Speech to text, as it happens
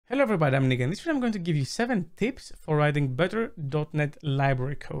Hello everybody, I'm Nick, and this video I'm going to give you 7 tips for writing better .NET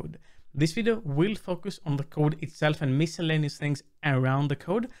library code. This video will focus on the code itself and miscellaneous things around the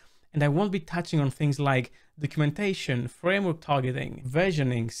code, and I won't be touching on things like documentation, framework targeting,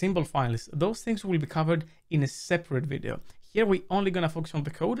 versioning, symbol files. Those things will be covered in a separate video. Here we're only going to focus on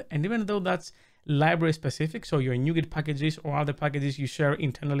the code, and even though that's library specific, so your NuGet packages or other packages you share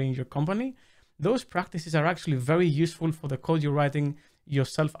internally in your company, those practices are actually very useful for the code you're writing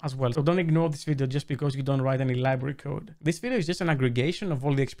yourself as well. So don't ignore this video just because you don't write any library code. This video is just an aggregation of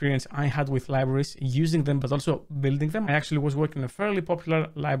all the experience I had with libraries, using them, but also building them. I actually was working on a fairly popular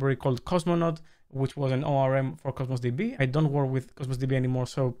library called Cosmonaut, which was an ORM for Cosmos DB. I don't work with Cosmos DB anymore,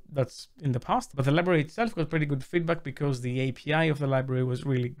 so that's in the past. But the library itself got pretty good feedback because the API of the library was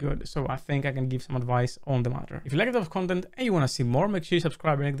really good. So I think I can give some advice on the matter. If you like the type of content and you want to see more, make sure you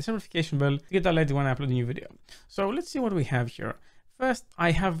subscribe and click the notification bell to get alerted when I upload a new video. So let's see what we have here. First, I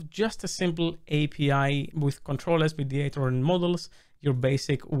have just a simple API with controllers, mediator, and models, your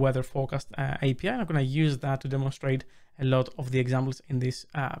basic weather forecast API. I'm going to use that to demonstrate a lot of the examples in this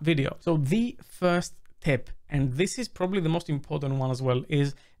video. So the first tip, and this is probably the most important one as well,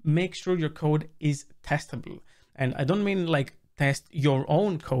 is make sure your code is testable. And I don't mean like test your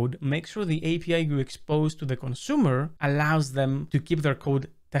own code. Make sure the API you expose to the consumer allows them to keep their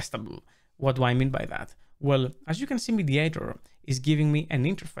code testable. What do I mean by that? Well, as you can see, mediator is giving me an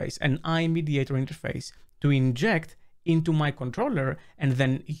interface, an iMediator interface to inject into my controller and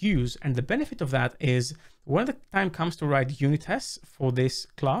then use. And the benefit of that is when the time comes to write unit tests for this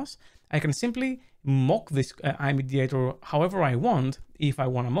class, I can simply mock this iMediator however I want, if I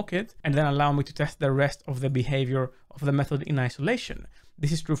want to mock it, and then allow me to test the rest of the behavior of the method in isolation.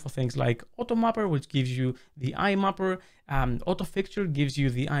 This is true for things like AutoMapper, which gives you the iMapper, AutoFixture gives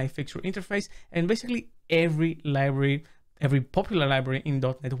you the iFixture interface, and basically every library, every popular library in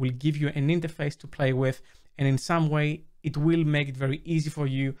 .NET will give you an interface to play with, and in some way it will make it very easy for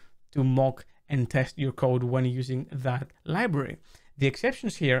you to mock and test your code when using that library. The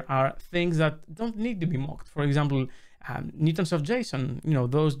exceptions here are things that don't need to be mocked. For example, Newtons of JSON,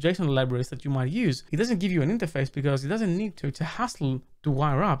 those JSON libraries that you might use. It doesn't give you an interface because it doesn't need to. It's a hassle to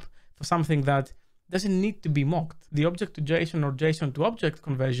wire up for something that doesn't need to be mocked. The object to JSON or JSON to object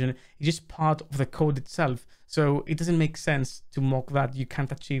conversion is just part of the code itself. So it doesn't make sense to mock that. You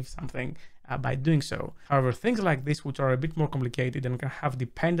can't achieve something by doing so. However, things like this, which are a bit more complicated and can have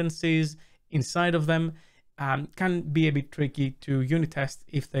dependencies inside of them, can be a bit tricky to unit test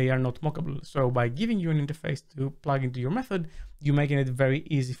if they are not mockable. So by giving you an interface to plug into your method, you're making it very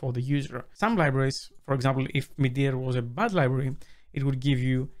easy for the user. Some libraries, for example, if mediator was a bad library, it would give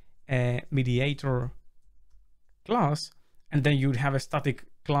you a mediator class, and then you'd have a static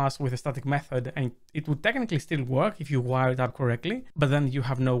class with a static method, and it would technically still work if you wire it up correctly, but then you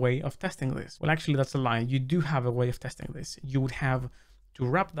have no way of testing this. Well, actually, that's a lie. You do have a way of testing this. You would have to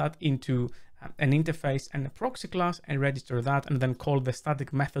wrap that into an interface and a proxy class and register that, and then call the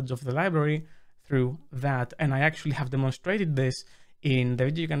static methods of the library through that. And I actually have demonstrated this in the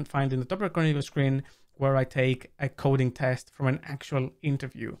video you can find in the top right corner of your screen, where I take a coding test from an actual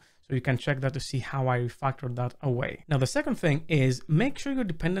interview. So you can check that to see how I refactored that away. Now, the second thing is make sure your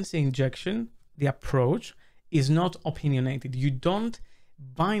dependency injection, the approach, is not opinionated. You don't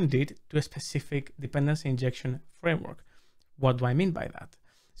bind it to a specific dependency injection framework. What do I mean by that?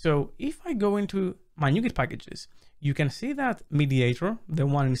 So if I go into my NuGet packages, you can see that mediator, the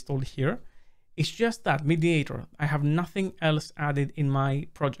one installed here, it's just that mediator. I have nothing else added in my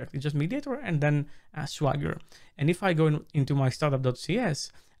project. It's just mediator and then Swagger. And if I go into my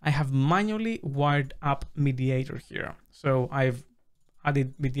startup.cs, I have manually wired up mediator here. So I've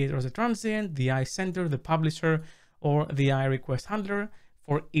added mediator as a transient, the iCenter, the publisher, or the iRequest handler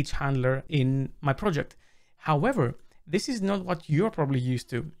for each handler in my project. However, this is not what you're probably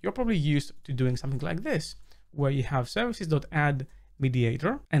used to. You're probably used to doing something like this, where you have services.add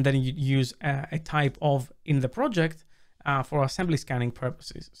mediator, and then you use a type of in the project for assembly scanning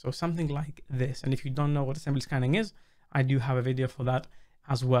purposes. So something like this. And if you don't know what assembly scanning is, I do have a video for that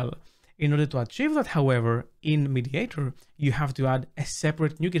as well. In order to achieve that, however, in mediator, you have to add a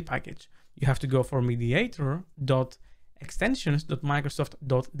separate NuGet package. You have to go for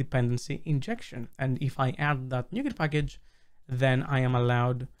mediator.extensions.microsoft.dependency injection. And if I add that NuGet package, then I am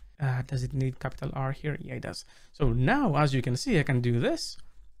allowed. Does it need capital R here? Yeah, it does. So now, as you can see, I can do this,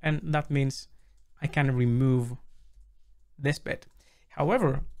 and that means I can remove this bit.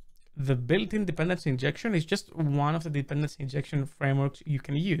 However, the built-in dependency injection is just one of the dependency injection frameworks you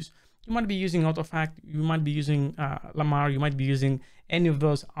can use. You might be using AutoFact, you might be using Lamar, you might be using any of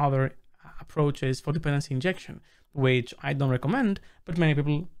those other approaches for dependency injection, which I don't recommend, but many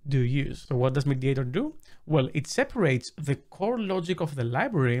people do use. So what does mediator do? Well, it separates the core logic of the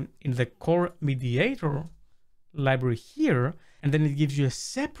library in the core mediator library here, and then it gives you a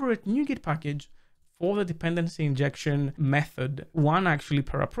separate NuGet package for the dependency injection method, one actually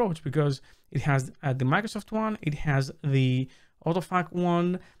per approach, because it has the Microsoft one, it has the AutoFac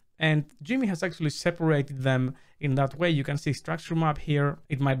one, and Jimmy has actually separated them in that way. You can see structure map here.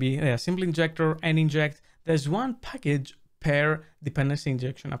 It might be a simple injector and inject. There's one package per dependency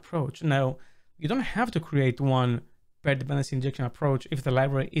injection approach. Now, you don't have to create one per dependency injection approach if the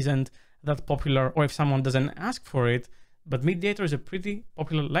library isn't that popular or if someone doesn't ask for it. But Mediator is a pretty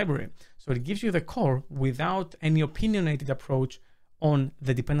popular library. So it gives you the core without any opinionated approach on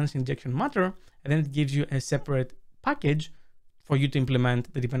the dependency injection matter. And then it gives you a separate package for you to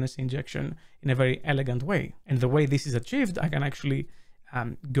implement the dependency injection in a very elegant way. And the way this is achieved, I can actually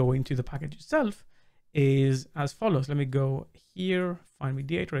go into the package itself, is as follows. Let me go here, find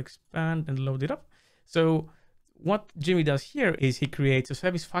Mediator, expand, and load it up. So what Jimmy does here is he creates a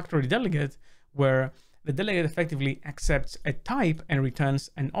service factory delegate where the delegate effectively accepts a type and returns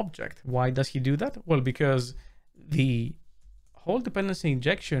an object. Why does he do that? Well, because the whole dependency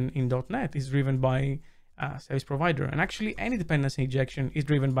injection in .NET is driven by service provider. And actually any dependency injection is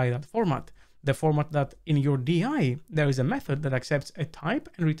driven by that format. The format that in your DI, there is a method that accepts a type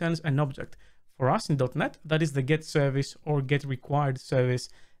and returns an object. For us in .NET, that is the get service or get required service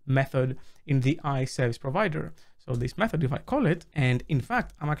method in the I service provider. So this method, if I call it, and in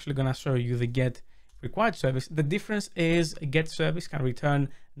fact, I'm actually going to show you the get required service. The difference is a get service can return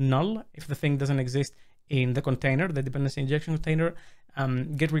null if the thing doesn't exist in the container, the dependency injection container.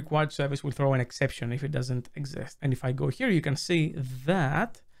 Get required service will throw an exception if it doesn't exist. And if I go here, you can see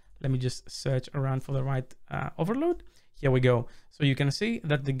that, let me just search around for the right overload. Here we go. So you can see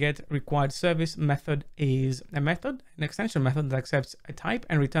that the get required service method is a method, an extension method that accepts a type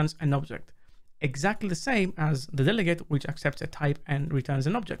and returns an object. Exactly the same as the delegate, which accepts a type and returns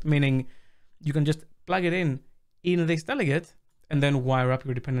an object, meaning you can just plug it in this delegate and then wire up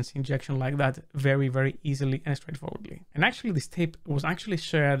your dependency injection like that very, very easily and straightforwardly. And actually this tip was actually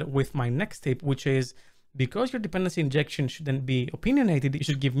shared with my next tip, which is because your dependency injection shouldn't be opinionated, you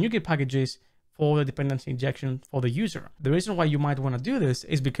should give NuGet packages for the dependency injection for the user. The reason why you might want to do this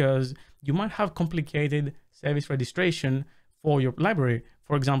is because you might have complicated service registration for your library.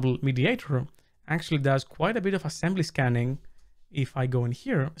 For example, Mediator actually does quite a bit of assembly scanning. If I go in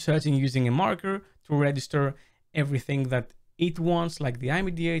here, searching using a marker to register everything that it wants, like the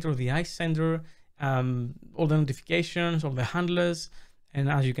iMediator, the iSender, all the notifications, all the handlers. And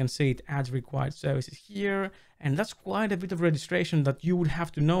as you can see, it adds required services here. And that's quite a bit of registration that you would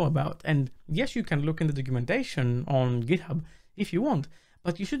have to know about. And yes, you can look in the documentation on GitHub if you want,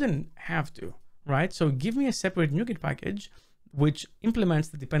 but you shouldn't have to, right? So give me a separate NuGet package, which implements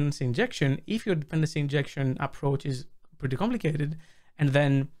the dependency injection if your dependency injection approach is pretty complicated, and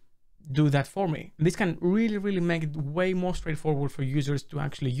then do that for me. This can really, really make it way more straightforward for users to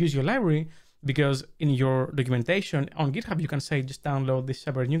actually use your library, because in your documentation on GitHub, you can say, just download this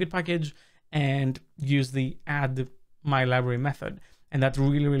separate NuGet package and use the add my library method. And that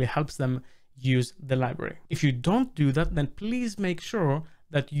really, really helps them use the library. If you don't do that, then please make sure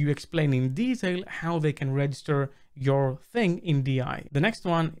that you explain in detail how they can register your thing in DI. The next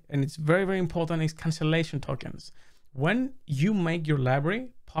one, and it's very, very important, is cancellation tokens. When you make your library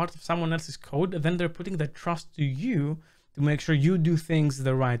part of someone else's code, then they're putting their trust to you to make sure you do things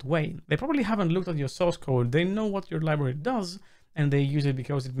the right way. They probably haven't looked at your source code. They know what your library does, and they use it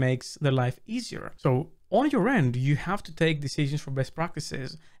because it makes their life easier. So on your end, you have to take decisions for best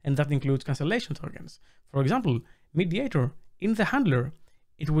practices, and that includes cancellation tokens. For example, Mediator in the handler,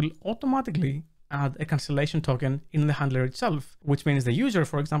 it will automatically add a cancellation token in the handler itself, which means the user,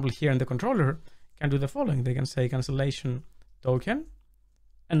 for example, here in the controller, can do the following. They can say cancellation token,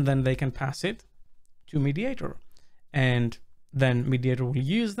 and then they can pass it to Mediator. And then Mediator will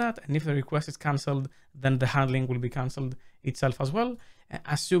use that. And if the request is canceled, then the handling will be canceled itself as well,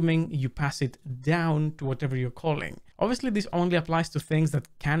 assuming you pass it down to whatever you're calling. Obviously, this only applies to things that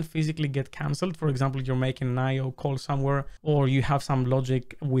can physically get canceled. For example, you're making an IO call somewhere, or you have some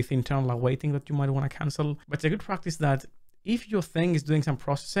logic with internal awaiting that you might want to cancel. But it's a good practice that if your thing is doing some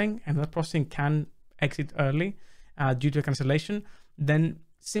processing and that processing can exit early due to a cancellation, then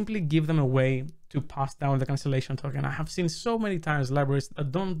simply give them a way to pass down the cancellation token. I have seen so many times libraries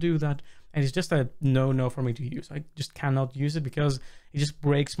that don't do that, and it's just a no for me to use. I just cannot use it because it just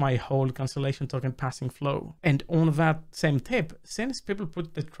breaks my whole cancellation token passing flow. And on that same tip, since people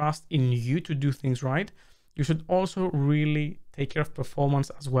put the trust in you to do things right, you should also really take care of performance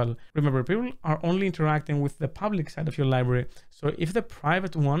as well. Remember, people are only interacting with the public side of your library. So if the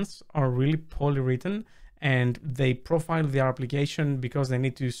private ones are really poorly written and they profile their application because they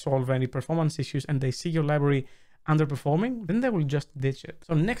need to solve any performance issues and they see your library underperforming, then they will just ditch it.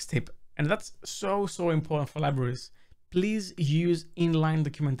 So next tip, and that's so important for libraries, please use inline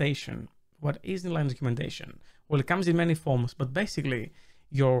documentation. What is inline documentation? Well, it comes in many forms, but basically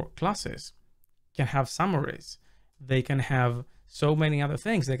your classes can have summaries. They can have so many other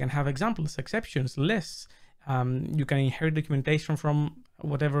things. They can have examples, exceptions, lists. You can inherit documentation from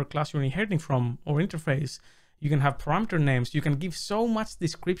whatever class you're inheriting from or interface. You can have parameter names. You can give so much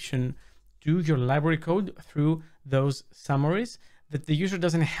description to your library code through those summaries that the user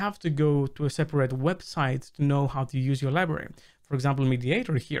doesn't have to go to a separate website to know how to use your library. For example,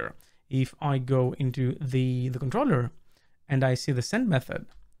 mediator here, if I go into the controller and I see the send method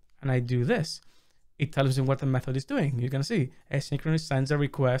and I do this, it tells me what the method is doing. You can see asynchronous sends a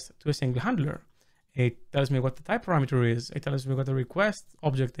request to a single handler. It tells me what the type parameter is. It tells me what the request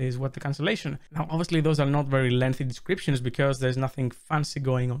object is, what the cancellation. Now, obviously, those are not very lengthy descriptions because there's nothing fancy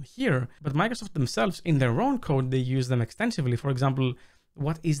going on here. But Microsoft themselves, in their own code, they use them extensively. For example,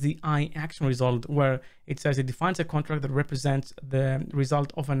 what is the action result, where it says it defines a contract that represents the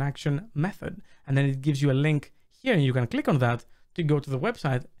result of an action method. And then it gives you a link here, and you can click on that to go to the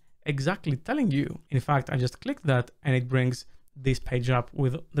website exactly telling you. In fact, I just clicked that and it brings this page up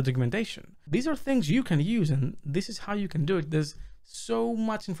with the documentation. These are things you can use, and this is how you can do it. There's so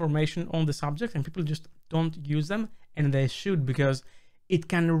much information on the subject and people just don't use them, and they should, because it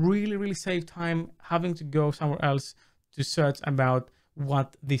can really save time having to go somewhere else to search about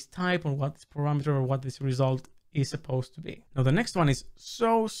what this type or what this parameter or what this result is supposed to be. Now, the next one is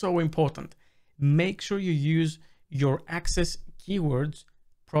so important. Make sure you use your access keywords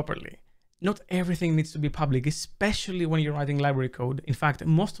properly. Not everything needs to be public, especially when you're writing library code. In fact,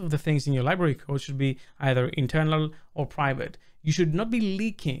 most of the things in your library code should be either internal or private. You should not be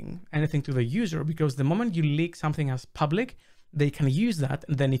leaking anything to the user, because the moment you leak something as public, they can use that.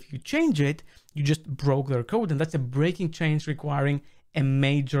 And then if you change it, you just broke their code. And that's a breaking change requiring a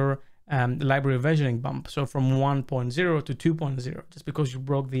major library versioning bump. So from 1.0 to 2.0, just because you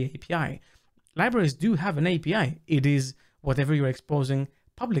broke the API. Libraries do have an API. It is whatever you're exposing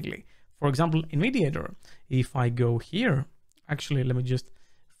publicly. For example, in Mediator, if I go here, actually, let me just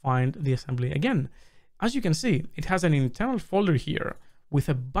find the assembly again. As you can see, it has an internal folder here with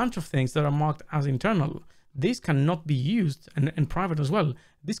a bunch of things that are marked as internal. This cannot be used, and private as well.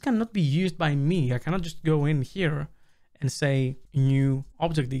 This cannot be used by me. I cannot just go in here and say new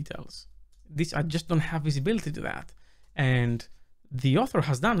object details. I just don't have visibility to that. And the author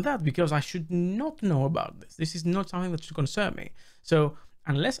has done that because I should not know about this. This is not something that should concern me. So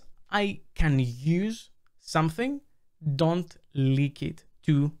unless I can use something, don't leak it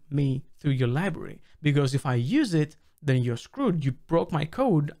to me through your library. Because if I use it, then you're screwed. You broke my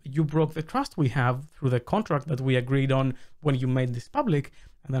code. You broke the trust we have through the contract that we agreed on when you made this public,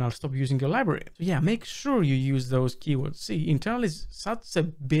 and then I'll stop using your library. So yeah, make sure you use those keywords. See, internal is such a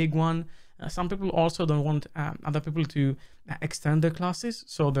big one. Some people also don't want other people to extend their classes,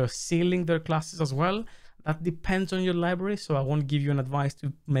 so they're sealing their classes as well. That depends on your library, so I won't give you an advice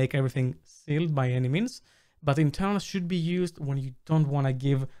to make everything sealed by any means. But internal should be used when you don't want to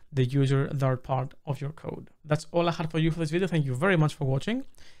give the user their part of your code. That's all I had for you for this video. Thank you very much for watching.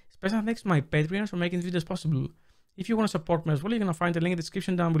 Special thanks to my Patreons for making videos possible. If you want to support me as well, you're going to find the link in the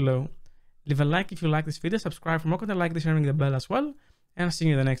description down below. Leave a like if you like this video, subscribe for more content like this, and ring the bell as well. And I'll see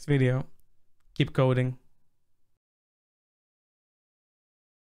you in the next video. Keep coding.